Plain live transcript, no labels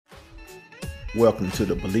Welcome to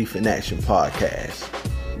the Belief in Action podcast,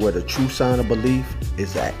 where the true sign of belief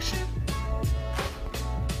is action.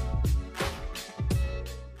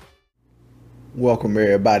 Welcome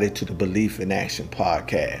everybody to the Belief in Action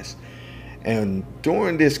podcast. And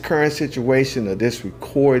during this current situation of this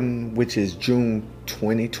recording, which is June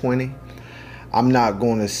 2020, I'm not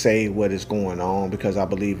going to say what is going on because I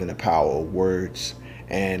believe in the power of words.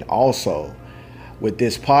 And also, with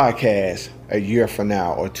this podcast, a year from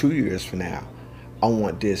now or 2 years from now, I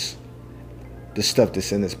want the stuff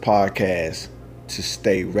that's in this podcast to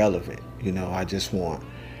stay relevant. I just want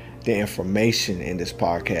the information in this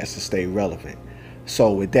podcast to stay relevant.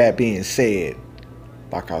 So with that being said,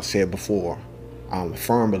 like I said before, I'm a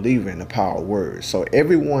firm believer in the power of words. So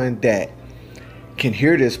everyone that can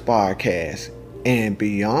hear this podcast and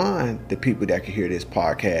beyond the people that can hear this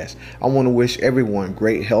podcast, I want to wish everyone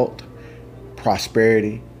great health,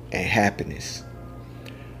 prosperity, and happiness.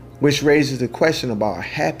 Which raises the question about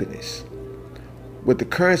happiness. With the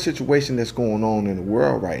current situation that's going on in the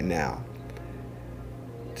world right now,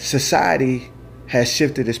 society has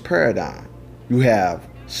shifted its paradigm. You have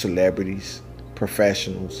celebrities,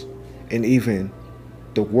 professionals, and even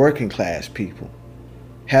the working class people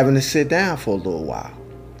having to sit down for a little while.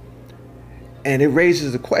 And it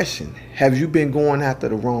raises the question, have you been going after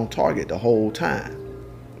the wrong target the whole time?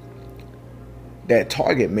 That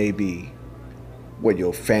target may be what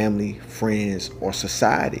your family, friends, or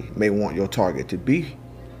society may want your target to be,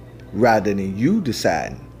 rather than you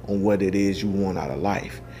deciding on what it is you want out of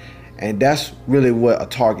life. And that's really what a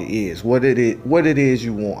target is, what it is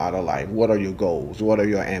you want out of life. What are your goals? What are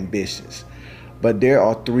your ambitions? But there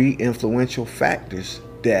are three influential factors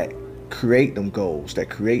that create them goals,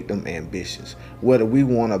 that create them ambitions, whether we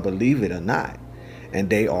want to believe it or not.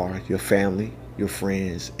 And they are your family, your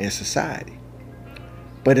friends, and society.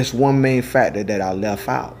 But it's one main factor that I left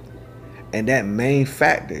out. And that main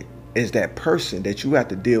factor is that person that you have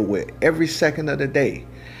to deal with every second of the day.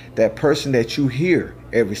 That person that you hear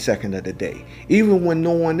every second of the day. Even when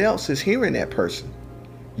no one else is hearing that person,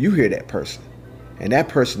 you hear that person. And that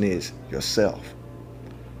person is yourself.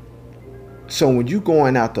 So when you're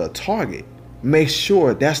going after a target, make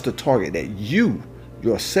sure that's the target that you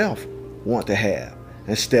yourself want to have,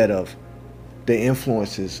 instead of the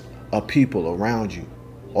influences of people around you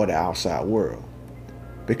or the outside world.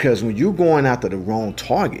 Because when you're going after the wrong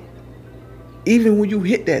target, even when you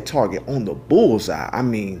hit that target on the bullseye,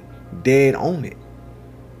 dead on it,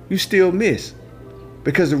 you still miss.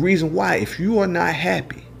 Because the reason why, if you are not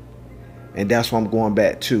happy, and that's why I'm going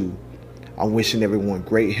back to, I'm wishing everyone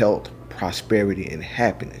great health, prosperity, and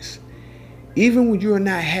happiness. Even when you're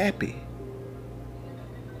not happy,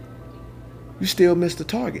 you still miss the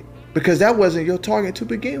target, because that wasn't your target to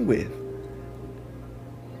begin with.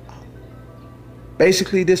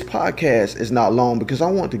 Basically, this podcast is not long because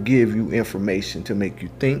I want to give you information to make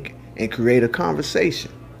you think and create a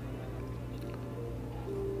conversation.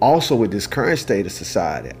 Also, with this current state of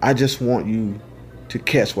society, I just want you to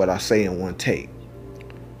catch what I say in one take.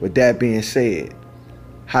 With that being said,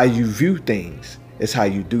 how you view things is how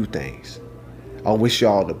you do things. I wish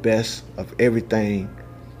y'all the best of everything.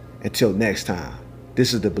 Until next time,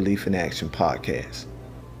 this is the Belief in Action podcast.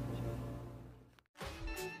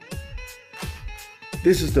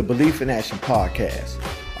 This is the Belief in Action podcast.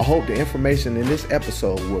 I hope the information in this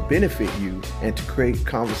episode will benefit you and to create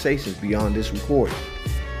conversations beyond this recording.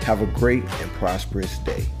 Have a great and prosperous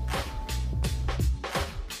day.